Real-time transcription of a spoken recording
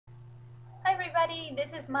everybody,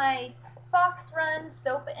 this is my Fox Run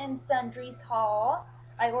Soap and Sundries haul.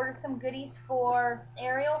 I ordered some goodies for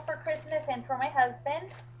Ariel for Christmas and for my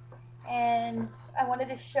husband, and I wanted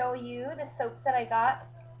to show you the soaps that I got.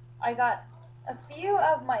 I got a few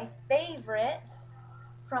of my favorite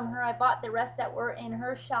from her. I bought the rest that were in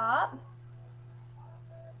her shop.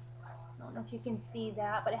 I don't know if you can see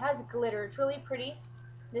that, but it has glitter. It's really pretty.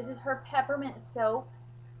 This is her peppermint soap.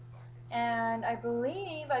 And I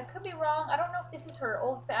believe, I could be wrong, I don't know if this is her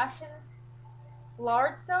old-fashioned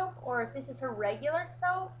lard soap or if this is her regular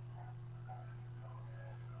soap.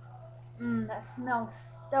 That smells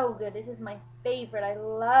so good. This is my favorite. I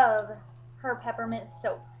love her peppermint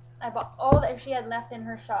soap. I bought all that she had left in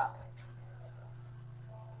her shop.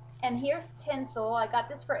 And here's Tinsel. I got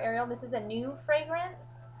this for Ariel. This is a new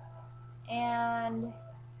fragrance. And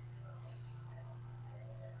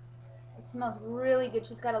it smells really good.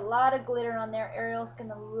 She's got a lot of glitter on there. Ariel's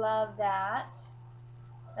gonna love that.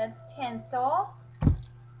 That's Tinsel.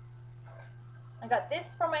 I got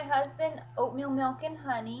this for my husband, oatmeal milk and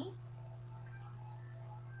honey.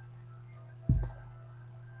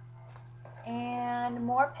 And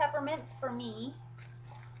more peppermints for me.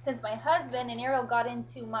 Since my husband and Ariel got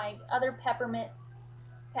into my other peppermint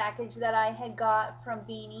package that I had got from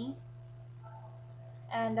Beanie.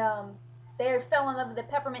 And they fell in love with the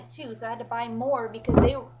peppermint too, so I had to buy more because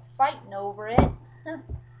they were fighting over it.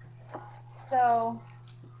 So,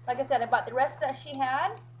 like I said, I bought the rest that she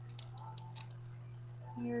had.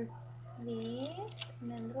 Here's these,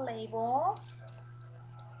 and then the labels.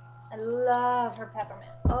 I love her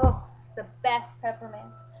peppermint. Oh, it's the best peppermint.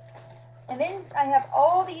 And then I have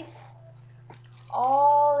all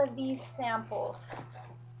of these samples.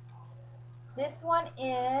 This one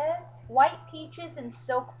is White Peaches and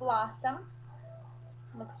Silk Blossom.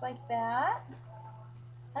 Looks like that.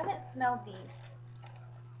 I haven't smelled these.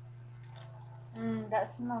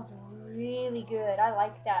 That smells really good. I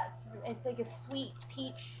like that. It's like a sweet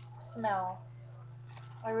peach smell.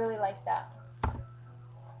 I really like that.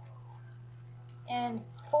 And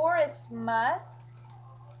Forest Musk.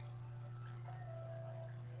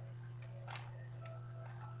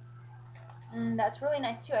 That's really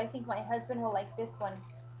nice too. I think my husband will like this one.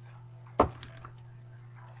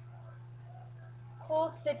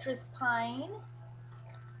 Cool Citrus Pine.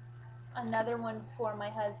 Another one for my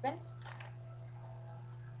husband.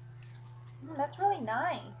 That's really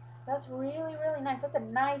nice. That's really, really nice. That's a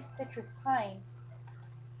nice citrus pine.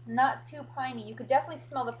 Not too piney. You could definitely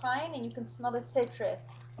smell the pine and you can smell the citrus.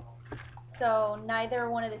 So neither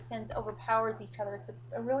one of the scents overpowers each other. It's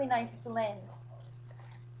a really nice blend.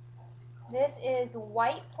 This is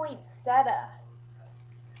White Poinsettia.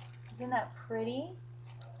 Isn't that pretty?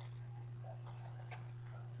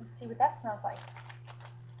 Let's see what that smells like.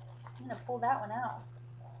 I'm going to pull that one out.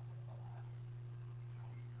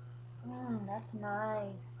 That's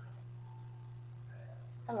nice.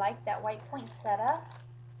 I like that White Poinsettia.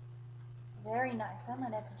 Very nice. I'm going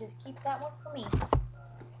to have to just keep that one for me.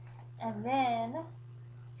 And then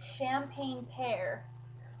Champagne Pear.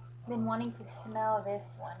 Been wanting to smell this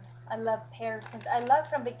one. I love pear scents. I love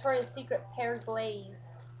from Victoria's Secret Pear Glaze.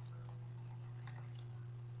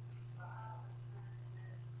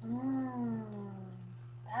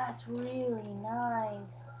 That's really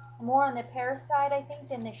nice. More on the pear side, I think,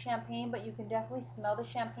 than the champagne, but you can definitely smell the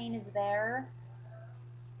champagne is there.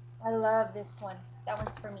 I love this one. That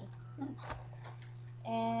one's for me.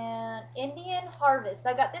 And Indian Harvest.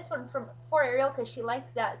 I got this one for Ariel because she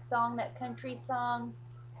likes that song, that country song,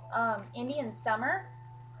 Indian Summer.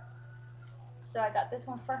 So I got this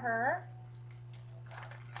one for her.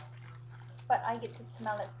 But I get to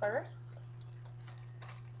smell it first.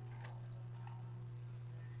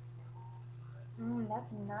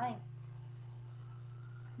 That's nice.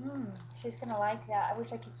 She's gonna like that. I wish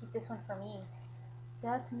I could keep this one for me.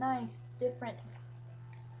 That's nice. Different.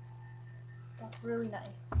 That's really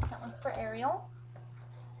nice. That one's for Ariel.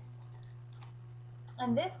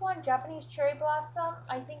 And this one, Japanese Cherry Blossom,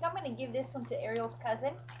 I think I'm gonna give this one to Ariel's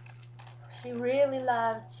cousin. She really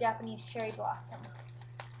loves Japanese Cherry Blossom.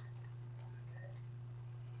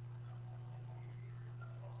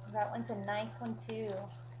 That one's a nice one too.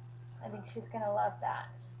 I think she's gonna love that.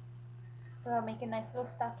 So I'll make a nice little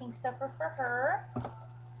stocking stuffer for her.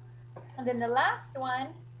 And then the last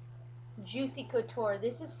one, Juicy Couture.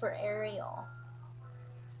 This is for Ariel.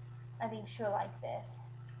 I think she'll like this.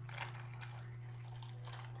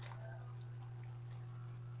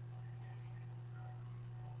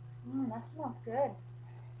 That smells good.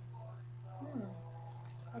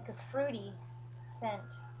 Like a fruity scent.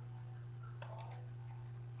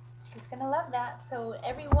 She's gonna love that. So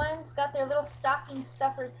everyone's got their little stocking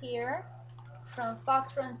stuffers here. from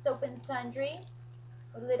Fox Run Soap and Sundry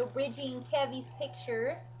with little Bridgie and Kevy's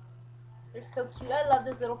pictures. They're so cute. I love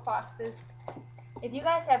those little foxes. If you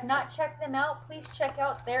guys have not checked them out, please check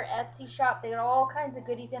out their Etsy shop. They got all kinds of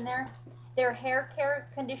goodies in there. Their hair care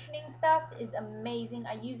conditioning stuff is amazing.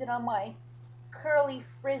 I use it on my curly,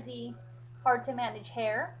 frizzy, hard to manage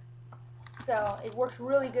hair. So it works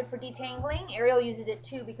really good for detangling. Ariel uses it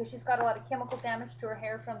too because she's got a lot of chemical damage to her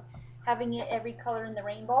hair from having it every color in the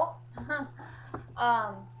rainbow.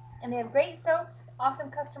 um, and they have great soaps,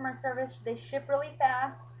 awesome customer service. They ship really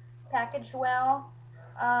fast, packaged well.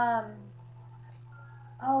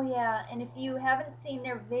 Oh yeah, and if you haven't seen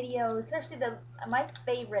their videos, especially my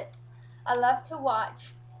favorites, I love to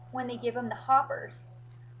watch when they give them the hoppers.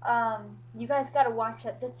 You guys got to watch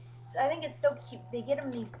it. I think it's so cute. They get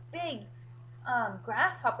them these big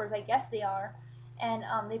grasshoppers, I guess they are, and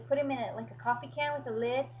they put them in like a coffee can with a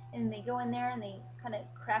lid, and they go in there and they kind of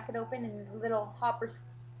crack it open, and the little hoppers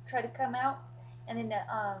try to come out, and then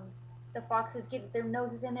the foxes get their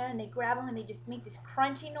noses in there and they grab them and they just make this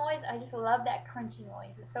crunchy noise. I just love that crunchy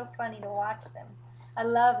noise. It's so funny to watch them. I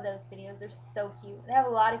love those videos. They're so cute. They have a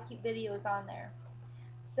lot of cute videos on there.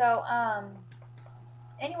 So,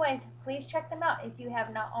 anyways, please check them out if you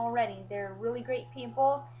have not already. They're really great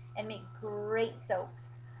people and make great soaps.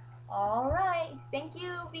 Alright, thank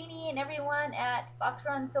you Beanie and everyone at Fox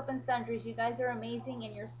Run Soap and Sundries. You guys are amazing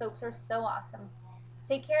and your soaps are so awesome.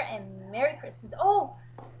 Take care and Merry Christmas. Oh,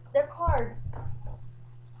 their card.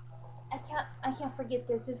 I can't forget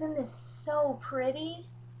this. Isn't this so pretty?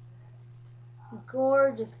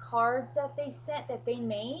 Gorgeous cards that they sent, that they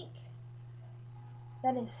make.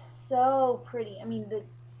 That is so pretty. I mean,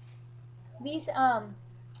 these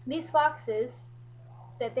foxes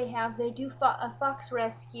that they have, they do a fox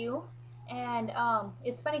rescue, and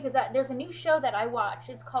it's funny because there's a new show that I watch.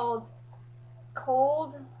 It's called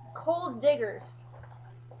Cold Cold Diggers.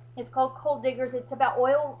 It's called Cold Diggers. It's about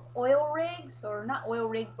oil rigs, or not oil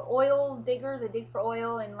rigs, but oil diggers. They dig for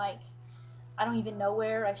oil and like I don't even know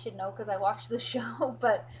where. I should know because I watched the show,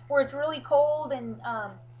 but where it's really cold and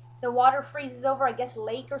the water freezes over. I guess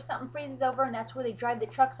lake or something freezes over, and that's where they drive the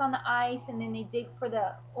trucks on the ice, and then they dig for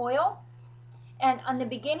the oil. And on the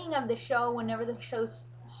beginning of the show, whenever the show's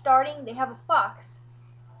starting, they have a fox.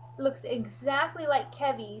 Looks exactly like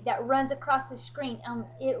Kevy that runs across the screen.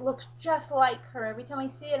 It looks just like her. Every time I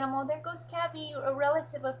see it, I'm all, there goes Kevy, a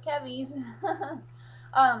relative of Kevy's.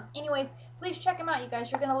 Anyways, please check them out, you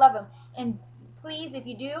guys. You're gonna love them. And please, if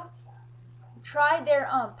you do, try their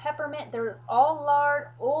peppermint. They're all lard,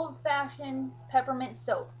 old-fashioned peppermint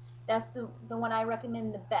soap. That's the one I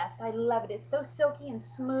recommend the best. I love it. It's so silky and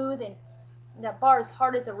smooth, and that bar is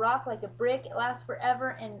hard as a rock, like a brick. It lasts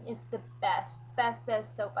forever, and it's the best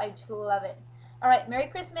soap. I just love it. All right, Merry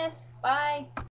Christmas. Bye.